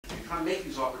try to make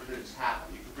these opportunities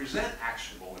happen. You can present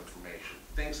actionable information,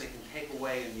 things they can take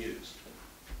away and use.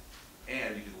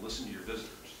 And you can listen to your visitors.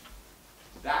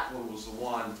 That one was the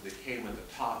one that came at the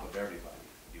top of everybody.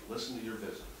 You listen to your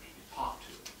visitors, you talk to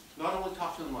them. Not only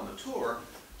talk to them on the tour,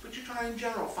 but you try in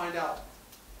general, find out,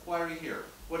 why are you here?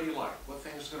 What do you like? What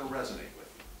things are going to resonate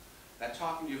with you? That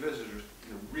talking to your visitors,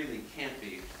 really can't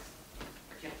be,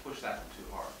 I can't push that one too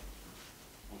hard.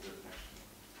 We'll do the next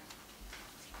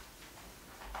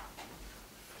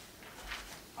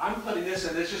one. I'm putting this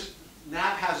in, it's just,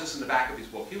 Knapp has this in the back of his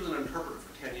book. He was an interpreter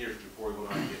for 10 years before he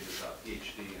went on to get his PhD in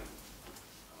interpretation.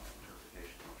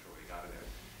 I'm not sure what he got in there.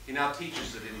 He now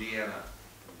teaches at Indiana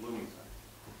and Bloomington.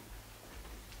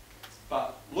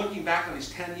 But looking back on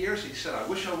these 10 years, he said, I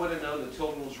wish I would have known that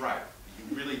Tilden was right. You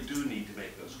really do need to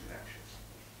make those connections.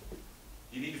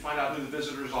 You need to find out who the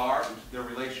visitors are and their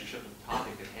relationship to the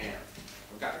topic at hand.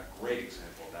 I've got a great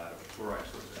example of that of a tour I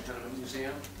took to the Tenement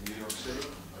Museum in New York City.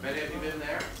 Have any of you been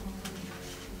there?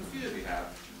 A few of you have.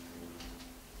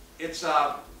 It's,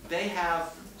 they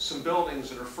have some buildings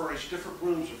that are furnished, different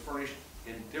rooms are furnished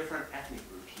in different ethnic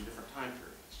groups in different time periods.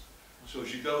 So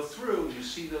as you go through, you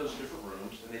see those different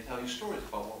rooms, and they tell you stories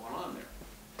about what went on there.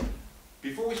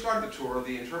 Before we started the tour,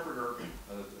 the interpreter,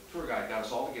 the tour guide got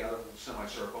us all together in a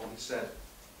semicircle, and he said,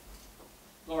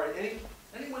 Laurie,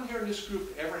 anyone here in this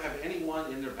group ever have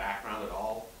anyone in their background at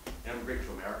all emigrate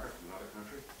to America from another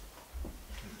country?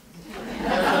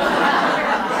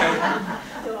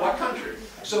 What country?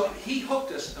 So he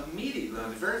hooked us immediately on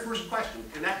the very first question,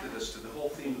 connected us to the whole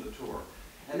theme of the tour.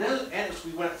 And then as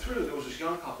we went through, there was this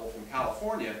young couple from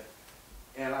California,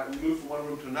 and we moved from one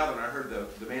room to another, and I heard the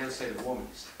man say to the woman,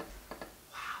 he said,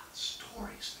 wow, the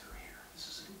stories that are here, this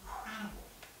is incredible.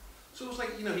 So it was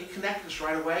like, he connected us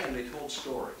right away, and they told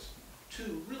stories.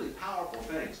 Two really powerful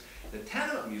things. The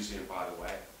Tenement Museum, by the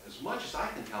way, as much as I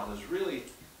can tell, has really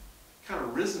kind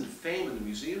of risen to fame in the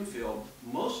museum field,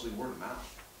 mostly word of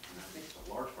mouth. And I think it's a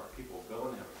large part. People will go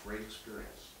and have a great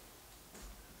experience.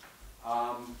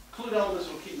 Clued elements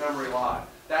will keep memory alive.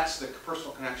 That's the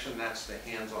personal connection, that's the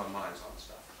hands-on, minds-on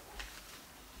stuff.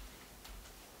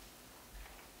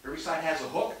 Every site has a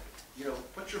hook.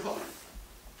 Put your hook.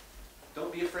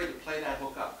 Don't be afraid to play that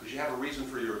hook up, because you have a reason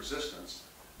for your existence,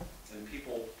 and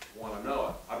people want to know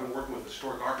it. I've been working with the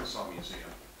Historic Arkansas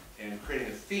Museum and creating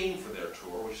a theme for their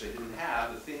tour, which they didn't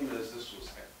have. The theme is this was,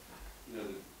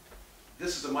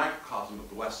 this is a microcosm of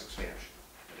the West expansion,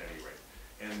 at any rate.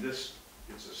 And this,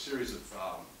 it's a series of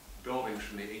buildings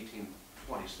from the 1820s,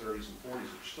 30s, and 40s that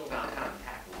are still downtown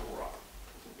intact in Little Rock.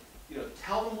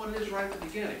 Tell them what it is right at the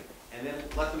beginning, and then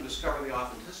let them discover the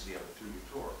authenticity of it through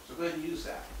your tour. So go ahead and use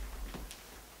that.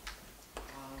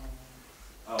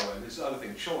 Oh, and this other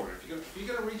thing, children. If you're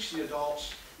going to reach the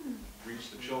adults, reach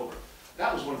the children.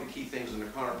 That was one of the key things in the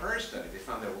Conner Prairie study. They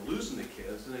found they were losing the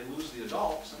kids, and they lose the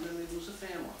adults, and then they lose the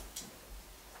family.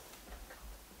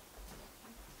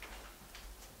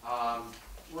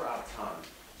 We're out of time,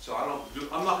 so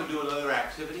I'm not going to do another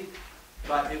activity,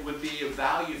 but it would be of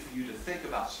value for you to think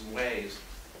about some ways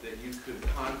that you could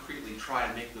concretely try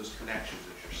and make those connections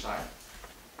at your site.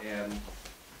 And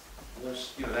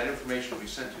that information will be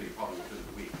sent to you probably within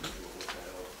the week. We'll look that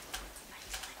over.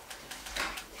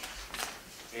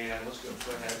 And let's go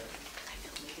ahead.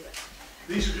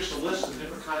 These are just a list of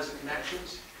different kinds of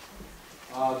connections.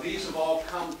 These have all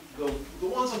come, the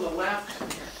ones on the left,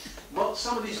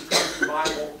 some of these have come through my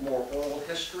more oral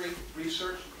history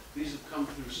research. These have come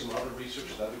through some other research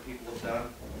that other people have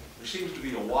done. There seems to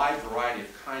be a wide variety of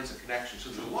kinds of connections, so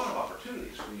there's a lot of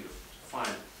opportunities for you to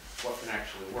find what can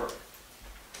actually work.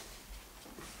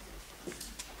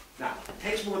 Now, it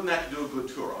takes more than that to do a good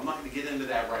tour. I'm not going to get into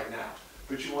that right now.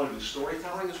 But you want to do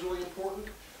storytelling is really important.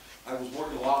 I was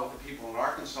working a lot with the people in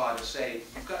Arkansas to say,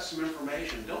 you've got some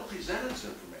information, don't present it as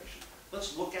information.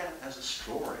 Let's look at it as a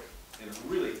story. And it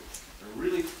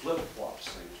really flip-flops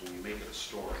things when you make it a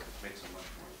story. It makes it much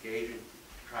more engaging,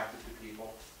 attractive to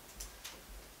people.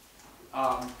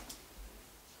 But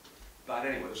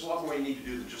anyway, there's a lot more you need to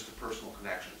do than just the personal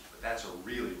connections. But that's a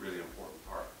really, really important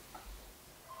part.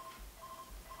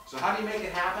 So how do you make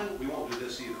it happen? We won't do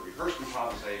this either. Rehearsed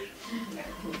improvisation.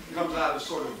 It comes out of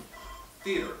sort of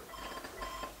theater.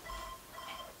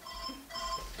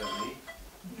 Is that me?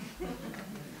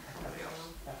 Somebody else.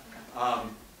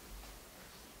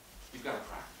 You've got to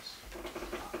practice.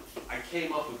 I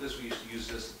came up with this. We used to use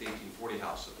this at the 1840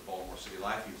 house at the Baltimore City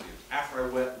Life Museum. After I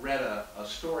read a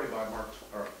story by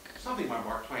something by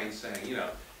Mark Twain saying,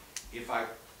 if I'm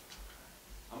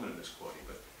going to misquote him,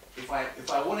 but if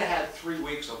I would have had 3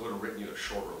 weeks, I would have written you a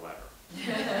shorter letter.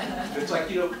 It's like,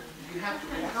 you have to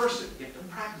rehearse it, you have to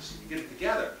practice it, you get it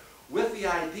together, with the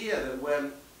idea that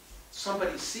when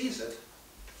somebody sees it,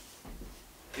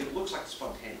 it looks like it's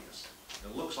spontaneous.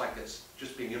 It looks like it's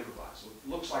just being improvised. It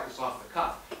looks like it's off the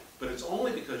cuff. But it's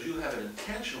only because you haven't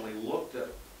intentionally looked at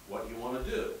what you want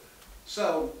to do.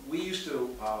 So we used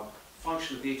to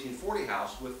function at the 1840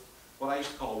 house with what I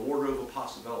used to call a wardrobe of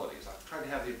possibilities. I tried to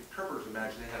have the interpreters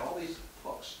imagine they had all these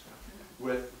hooks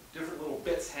with different little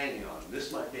bits hanging on them.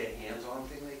 This might be a hands-on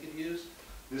thing they could use.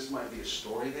 This might be a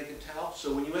story they could tell.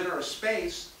 So when you enter a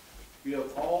space, you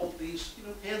have all these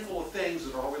handful of things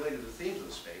that are all related to the themes of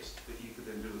the space that you could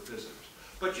then do with visitors.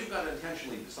 But you've got to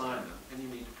intentionally design them, and you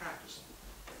need to practice them.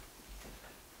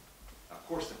 Of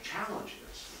course, the challenge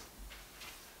is,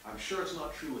 I'm sure it's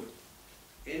not true with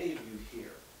any of you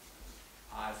here,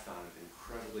 I've found it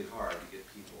incredibly hard to get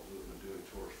people who have been doing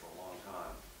tours for a long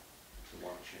time to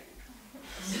want to change.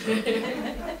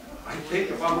 I think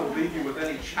if I'm going to leave you with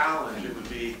any challenge, it would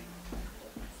be,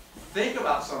 think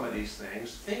about some of these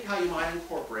things, think how you might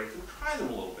incorporate them, try them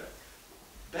a little bit.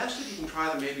 Best if you can try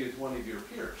them maybe with one of your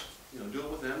peers. Do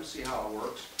it with them, see how it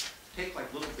works. Take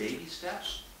like little baby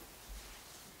steps.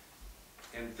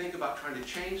 And think about trying to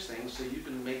change things so you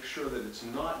can make sure that it's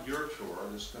not your tour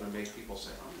that's going to make people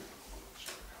say, I'm going to go to the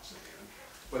historic house again.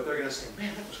 But they're going to say,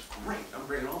 man, that was great. I'm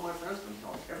bringing all my friends and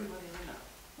telling everybody I know.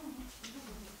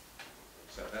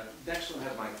 So that next one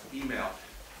has my email.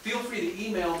 Feel free to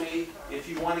email me if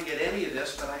you want to get any of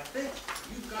this, but I think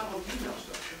you've got all the emails,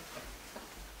 don't you?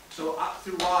 So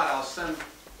through Rod, I'll send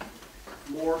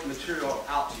more material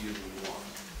out to you than you want.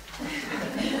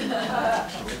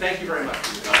 Okay, thank you very much.